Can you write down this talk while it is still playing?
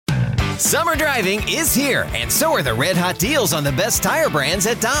Summer driving is here, and so are the red-hot deals on the best tire brands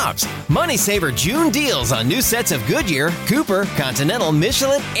at Dobbs. Money Saver June deals on new sets of Goodyear, Cooper, Continental,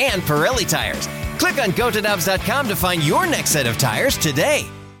 Michelin, and Pirelli tires. Click on GoToDobbs.com to find your next set of tires today.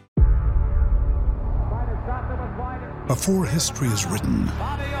 Before history is written,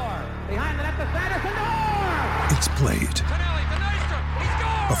 it's played.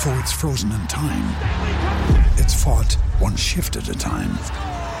 Before it's frozen in time, it's fought one shift at a time.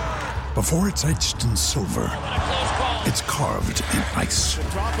 Before it's etched in silver, it's carved in ice.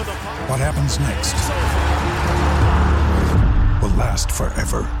 What happens next will last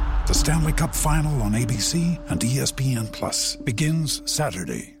forever. The Stanley Cup Final on ABC and ESPN Plus begins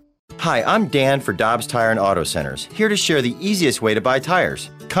Saturday. Hi, I'm Dan for Dobbs Tire and Auto Centers, here to share the easiest way to buy tires.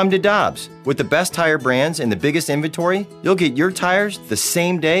 Come to Dobbs. With the best tire brands and the biggest inventory, you'll get your tires the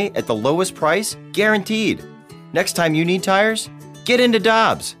same day at the lowest price, guaranteed. Next time you need tires, get into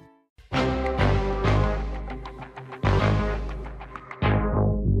Dobbs.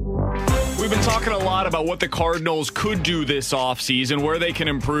 Talking a lot about what the Cardinals could do this offseason, where they can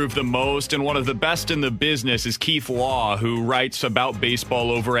improve the most, and one of the best in the business is Keith Law, who writes about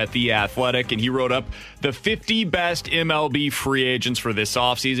baseball over at The Athletic, and he wrote up the 50 best MLB free agents for this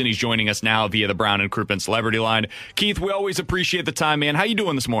offseason. He's joining us now via the Brown and Crouppen Celebrity Line. Keith, we always appreciate the time, man. How you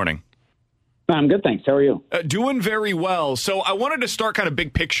doing this morning? I'm good, thanks. How are you? Doing very well. So I wanted to start kind of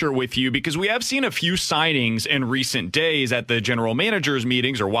big picture with you because we have seen a few signings in recent days at the general managers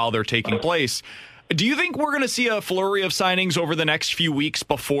meetings or while they're taking place. Do you think we're going to see a flurry of signings over the next few weeks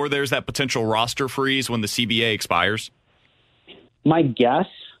before there's that potential roster freeze when the CBA expires? My guess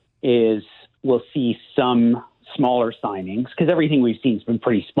is we'll see some smaller signings because everything we've seen has been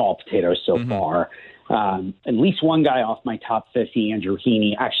pretty small potatoes so far. At least one guy off my top 50, Andrew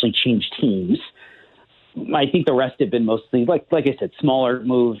Heaney, actually changed teams. I think the rest have been mostly, like I said, smaller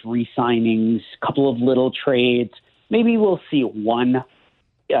moves, re-signings, a couple of little trades. Maybe we'll see one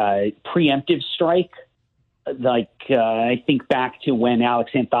preemptive strike. I think back to when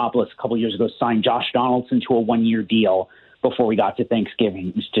Alex Anthopoulos a couple years ago signed Josh Donaldson to a one-year deal before we got to Thanksgiving.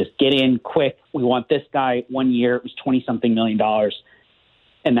 It was just get in quick. We want this guy 1 year. It was $20-something million.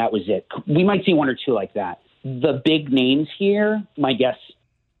 And that was it. We might see one or two like that. The big names here, my guess,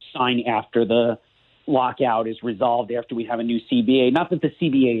 sign after the lockout is resolved, after we have a new CBA. Not that the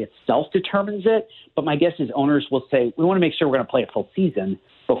CBA itself determines it, but my guess is owners will say, we want to make sure we're going to play a full season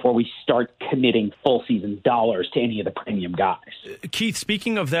before we start committing full season dollars to any of the premium guys. Keith,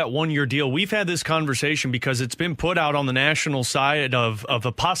 speaking of that one-year deal, we've had this conversation because it's been put out on the national side of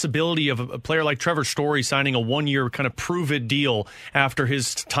a possibility of a player like Trevor Story signing a one-year kind of prove-it deal after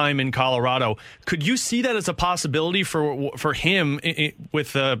his time in Colorado. Could you see that as a possibility for him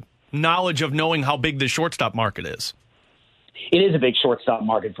with the knowledge of knowing how big the shortstop market is? It is a big shortstop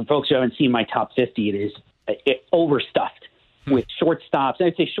market. For folks who haven't seen my top 50, it is overstuffed with shortstops. And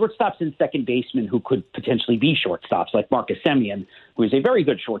I'd say shortstops and second basemen who could potentially be shortstops, like Marcus Semien, who is a very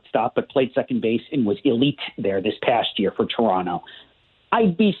good shortstop, but played second base and was elite there this past year for Toronto.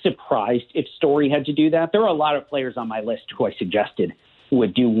 I'd be surprised if Story had to do that. There are a lot of players on my list who I suggested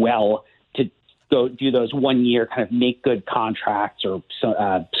would do well to go do those 1 year kind of make good contracts, or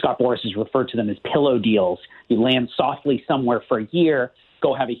Scott Boras has referred to them as pillow deals. You land softly somewhere for a year,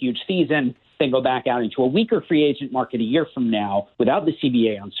 go have a huge season, then go back out into a weaker free agent market a year from now without the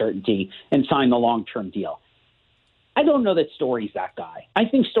CBA uncertainty and sign the long-term deal. I don't know that Story's that guy. I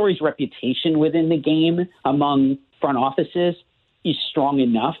think Story's reputation within the game among front offices is strong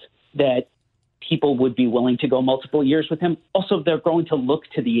enough that people would be willing to go multiple years with him. Also, they're going to look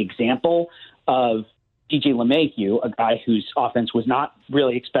to the example of DJ LeMahieu, a guy whose offense was not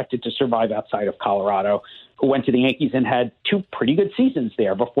really expected to survive outside of Colorado, who went to the Yankees and had two pretty good seasons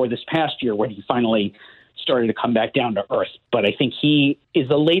there before this past year when he finally started to come back down to earth. But I think he is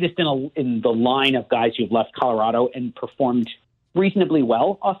the latest in the line of guys who've left Colorado and performed reasonably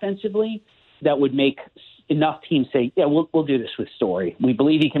well offensively that would make enough teams say, yeah, we'll do this with Story. We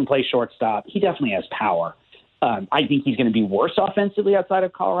believe he can play shortstop. He definitely has power. I think he's going to be worse offensively outside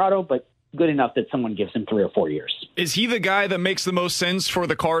of Colorado, but good enough that someone gives him 3 or 4 years. Is he the guy that makes the most sense for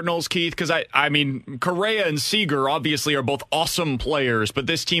the Cardinals, Keith? Because, I mean, Correa and Seager obviously are both awesome players, but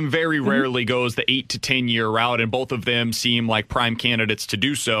this team very rarely goes the 8 to 10 year route, and both of them seem like prime candidates to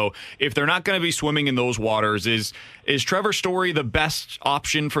do so. If they're not going to be swimming in those waters, is Trevor Story the best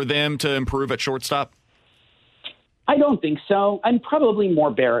option for them to improve at shortstop? I don't think so. I'm probably more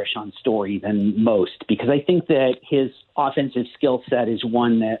bearish on Story than most because I think that his offensive skill set is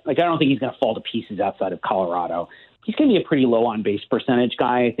one that, I don't think he's going to fall to pieces outside of Colorado. He's going to be a pretty low on base percentage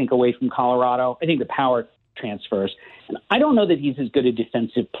guy, I think, away from Colorado. I think the power transfers. And I don't know that he's as good a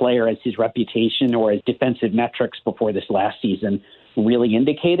defensive player as his reputation or his defensive metrics before this last season really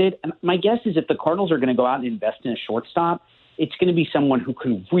indicated. And my guess is if the Cardinals are going to go out and invest in a shortstop, it's going to be someone who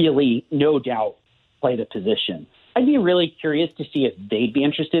can really, no doubt, play the position. I'd be really curious to see if they'd be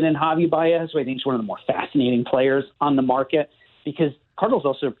interested in Javi Baez, who I think is one of the more fascinating players on the market, because Cardinals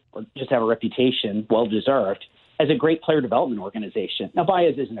also just have a reputation, well-deserved, as a great player development organization. Now,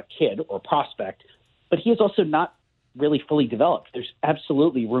 Baez isn't a kid or prospect, but he is also not really fully developed. There's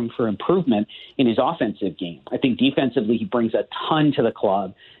absolutely room for improvement in his offensive game. I think defensively he brings a ton to the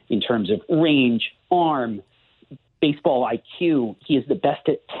club in terms of range, arm, baseball IQ. He is the best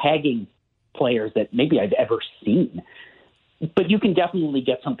at tagging players that maybe I've ever seen. But you can definitely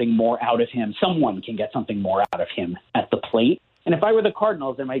get something more out of him. Someone can get something more out of him at the plate. And if I were the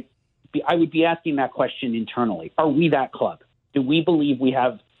Cardinals, I would be asking that question internally. Are we that club? Do we believe we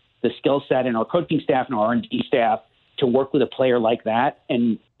have the skill set in our coaching staff and our R&D staff to work with a player like that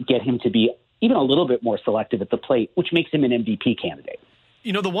and get him to be even a little bit more selective at the plate, which makes him an MVP candidate?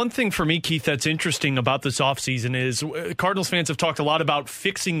 You know, the one thing for me, Keith, that's interesting about this offseason is Cardinals fans have talked a lot about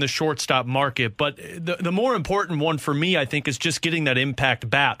fixing the shortstop market, but the more important one for me, I think, is just getting that impact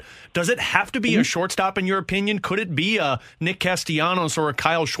bat. Does it have to be a shortstop, in your opinion? Could it be a Nick Castellanos or a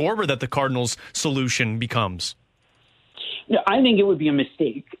Kyle Schwarber that the Cardinals' solution becomes? No, I think it would be a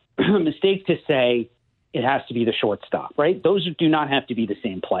mistake to say it has to be the shortstop, right? Those do not have to be the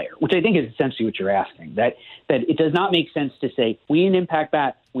same player, which I think is essentially what you're asking, that it does not make sense to say, we need an impact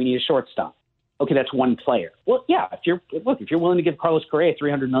bat, we need a shortstop. Okay, that's one player. Well, yeah, if you're willing to give Carlos Correa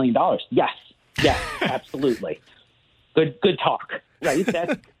 $300 million, yes, absolutely. Good talk, right?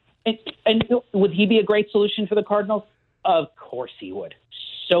 And would he be a great solution for the Cardinals? Of course he would.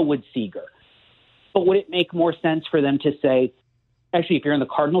 So would Seager. But would it make more sense for them to say, actually, if you're in the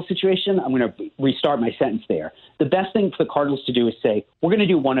Cardinals situation, I'm going to restart my sentence there. The best thing for the Cardinals to do is say, we're going to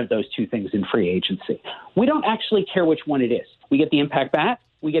do one of those two things in free agency. We don't actually care which one it is. We get the impact bat,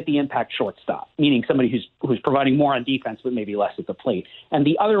 we get the impact shortstop, meaning somebody who's providing more on defense but maybe less at the plate. And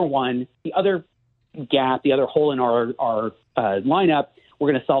the other one, the other gap, the other hole in our lineup, we're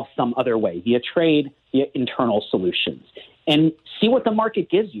going to solve some other way, via trade, via internal solutions. And see what the market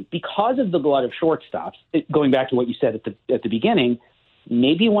gives you. Because of the glut of shortstops, going back to what you said at the beginning,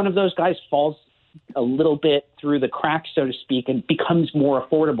 maybe one of those guys falls a little bit through the cracks, so to speak, and becomes more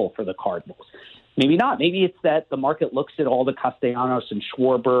affordable for the Cardinals. Maybe not. Maybe it's that the market looks at all the Castellanos and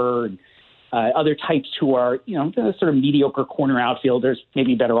Schwarber and other types who are, sort of mediocre corner outfielders,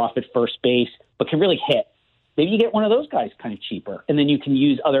 maybe better off at first base, but can really hit. Maybe you get one of those guys kind of cheaper, and then you can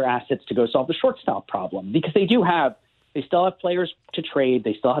use other assets to go solve the shortstop problem, because they still have players to trade.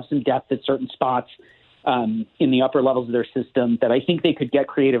 They still have some depth at certain spots in the upper levels of their system that I think they could get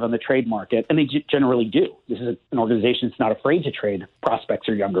creative on the trade market, and they generally do. This is an organization that's not afraid to trade prospects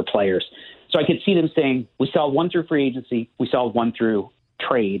or younger players. So I could see them saying, we solved one through free agency, we solved one through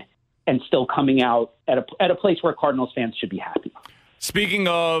trade, and still coming out at a place where Cardinals fans should be happy. Speaking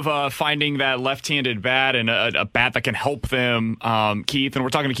of finding that left-handed bat and a bat that can help them, Keith, and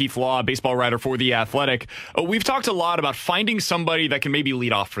we're talking to Keith Law, baseball writer for The Athletic, we've talked a lot about finding somebody that can maybe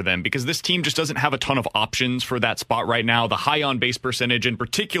lead off for them, because this team just doesn't have a ton of options for that spot right now. The high on-base percentage, in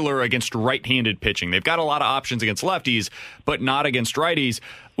particular against right-handed pitching. They've got a lot of options against lefties, but not against righties.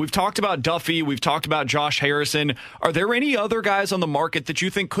 We've talked about Duffy. We've talked about Josh Harrison. Are there any other guys on the market that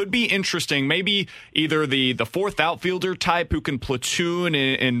you think could be interesting? Maybe either the fourth outfielder type who can platoon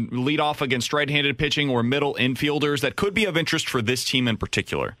and lead off against right-handed pitching, or middle infielders that could be of interest for this team in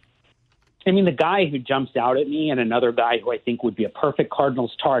particular? I mean, the guy who jumps out at me, and another guy who I think would be a perfect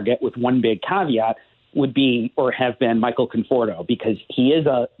Cardinals target with one big caveat, would be or have been Michael Conforto, because he is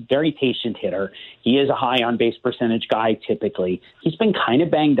a very patient hitter. He is a high on-base percentage guy typically. He's been kind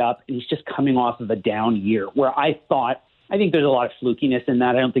of banged up, and he's just coming off of a down year where I think there's a lot of flukiness in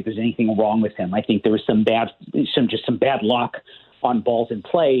that. I don't think there's anything wrong with him. I think there was some bad luck on balls in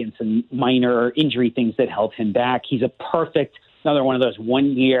play and some minor injury things that held him back. He's another one of those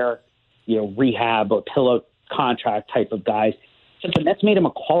 1 year, rehab or pillow contract type of guys. And that's made him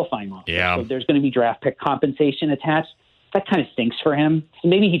a qualifying offer. Yeah. So there's going to be draft pick compensation attached. That kind of stinks for him.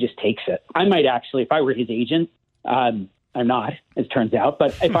 Maybe he just takes it. I might actually, if I were his agent, I'm not, as it turns out,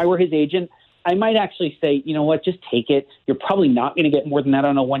 but if I were his agent, I might actually say, you know what, just take it. You're probably not going to get more than that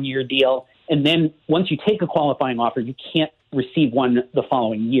on a 1 year deal. And then once you take a qualifying offer, you can't receive one the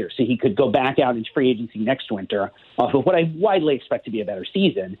following year. So he could go back out into free agency next winter off of what I widely expect to be a better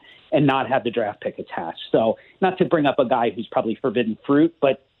season and not have the draft pick attached. So not to bring up a guy who's probably forbidden fruit,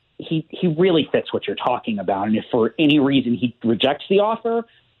 but he really fits what you're talking about. And if for any reason he rejects the offer,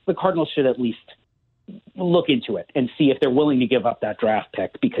 the Cardinals should at least look into it and see if they're willing to give up that draft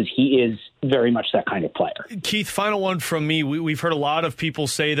pick, because he is very much that kind of player. Keith, final one from me. We've heard a lot of people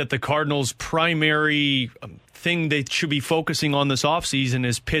say that the Cardinals' primary thing they should be focusing on this offseason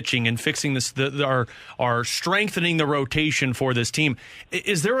is pitching and fixing this, are strengthening the rotation for this team.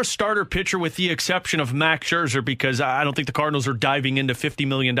 Is there a starter pitcher with the exception of Max Scherzer? Because I don't think the Cardinals are diving into $50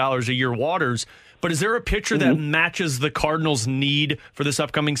 million a year waters, but is there a pitcher that matches the Cardinals' need for this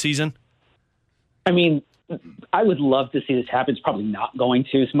upcoming season? I mean, I would love to see this happen. It's probably not going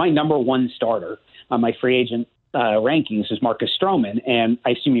to. So my number one starter on my free agent rankings is Marcus Stroman, and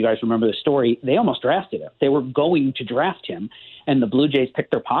I assume you guys remember the story. They almost drafted him. They were going to draft him, and the Blue Jays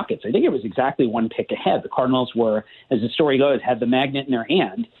picked their pockets. I think it was exactly one pick ahead. The Cardinals were, as the story goes, had the magnet in their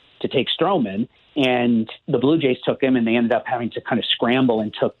hand to take Stroman, and the Blue Jays took him, and they ended up having to kind of scramble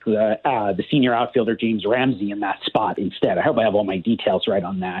and took the senior outfielder James Ramsey in that spot instead. I hope I have all my details right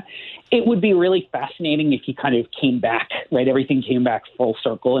on that. It would be really fascinating if he kind of came back, right? Everything came back full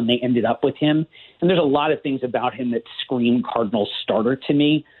circle, and they ended up with him. And there's a lot of things about him that scream Cardinals starter to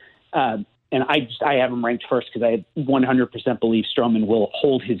me. And I have him ranked first because I 100% believe Stroman will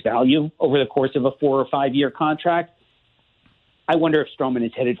hold his value over the course of a 4 or 5 year contract. I wonder if Stroman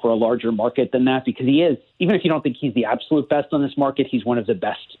is headed for a larger market than that, because he is. Even if you don't think he's the absolute best on this market, he's one of the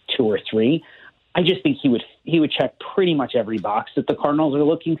best 2 or 3. I just think he would check pretty much every box that the Cardinals are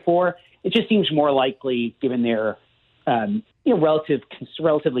looking for. It just seems more likely, given their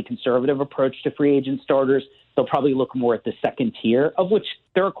relatively conservative approach to free agent starters. They'll probably look more at the second tier, of which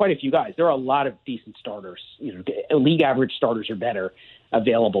there are quite a few guys. There are a lot of decent starters. League average starters are better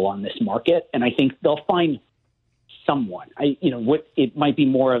available on this market, and I think they'll find someone. It might be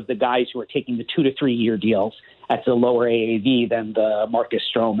more of the guys who are taking the 2 to 3 year deals at the lower AAV than the Marcus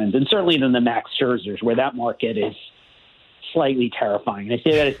Stromans, and certainly than the Max Scherzers, where that market is slightly terrifying. And I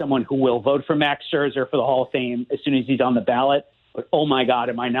say that as someone who will vote for Max Scherzer for the Hall of Fame as soon as he's on the ballot. But oh my God,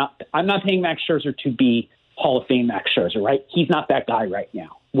 I'm not paying Max Scherzer to be Hall of Fame Max Scherzer, right? He's not that guy right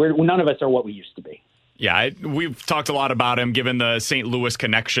now. None of us are what we used to be. Yeah, we've talked a lot about him, given the St. Louis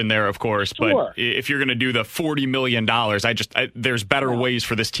connection there, of course. Sure. But if you're going to do the $40 million, there's better ways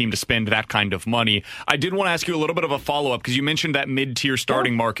for this team to spend that kind of money. I did want to ask you a little bit of a follow-up, because you mentioned that mid-tier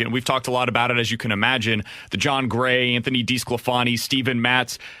starting market, and we've talked a lot about it, as you can imagine. The John Gray, Anthony DeSclafani, Steven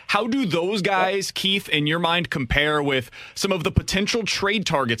Matz. How do those guys, Keith, in your mind, compare with some of the potential trade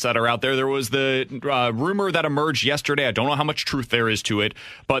targets that are out there? There was the rumor that emerged yesterday, I don't know how much truth there is to it,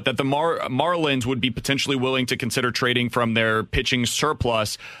 but that the Marlins would be potentially willing to consider trading from their pitching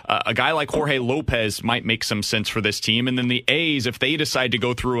surplus. A guy like Jorge Lopez might make some sense for this team. And then the A's, if they decide to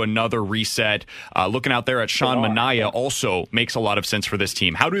go through another reset, looking out there at Sean Manaea also makes a lot of sense for this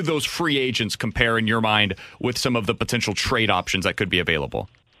team. How do those free agents compare in your mind with some of the potential trade options that could be available?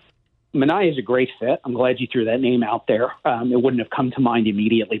 Manaea is a great fit. I'm glad you threw that name out there. It wouldn't have come to mind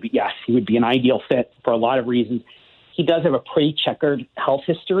immediately, but yes, he would be an ideal fit for a lot of reasons. He does have a pretty checkered health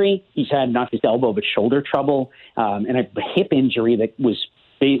history. He's had not just elbow, but shoulder trouble, and a hip injury that was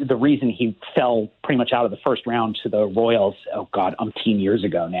the reason he fell pretty much out of the first round to the Royals, umpteen years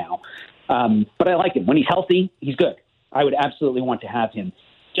ago now. But I like him. When he's healthy, he's good. I would absolutely want to have him.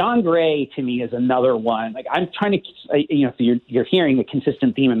 John Gray, to me, is another one. Like, I'm trying to, you're hearing a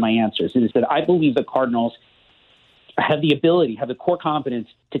consistent theme in my answers, is that I believe the Cardinals have the core competence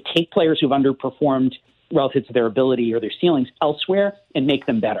to take players who've underperformed relative to their ability or their ceilings elsewhere and make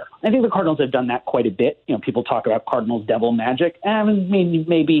them better. I think the Cardinals have done that quite a bit. People talk about Cardinals devil magic.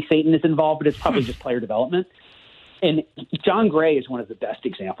 Maybe Satan is involved, but it's probably just player development. And John Gray is one of the best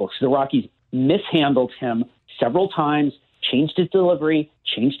examples. The Rockies mishandled him several times, changed his delivery,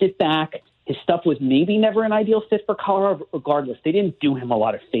 changed it back. His stuff was maybe never an ideal fit for Colorado regardless. They didn't do him a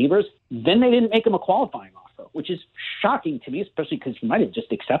lot of favors. Then they didn't make him a qualifying offer, which is shocking to me, especially because he might have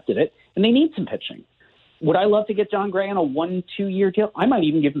just accepted it, and they need some pitching. Would I love to get John Gray on a 1-2 year deal? I might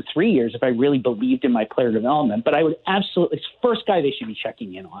even give him 3 years if I really believed in my player development. But I would absolutely, it's the first guy they should be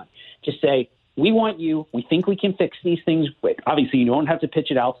checking in on. Just say, we want you. We think we can fix these things. Obviously, you don't have to pitch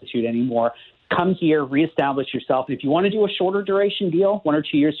at altitude anymore. Come here, reestablish yourself. And if you want to do a shorter duration deal, 1 or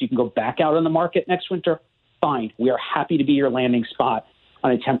 2 years, so you can go back out on the market next winter, fine. We are happy to be your landing spot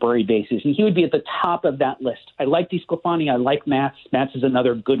on a temporary basis. And he would be at the top of that list. I like DeSclafani. I like Matz. Matz is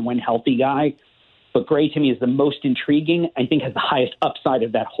another good when healthy guy. But Gray, to me, is the most intriguing. I think has the highest upside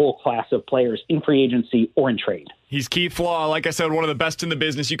of that whole class of players in free agency or in trade. He's Keith Law, like I said, one of the best in the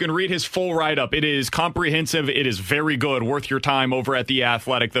business. You can read his full write-up. It is comprehensive. It is very good, worth your time over at The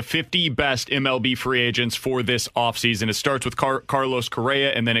Athletic. The 50 best MLB free agents for this offseason. It starts with Carlos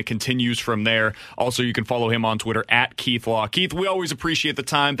Correa, and then it continues from there. Also, you can follow him on Twitter at Keith Law. Keith, we always appreciate the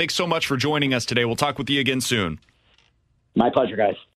time. Thanks so much for joining us today. We'll talk with you again soon. My pleasure, guys.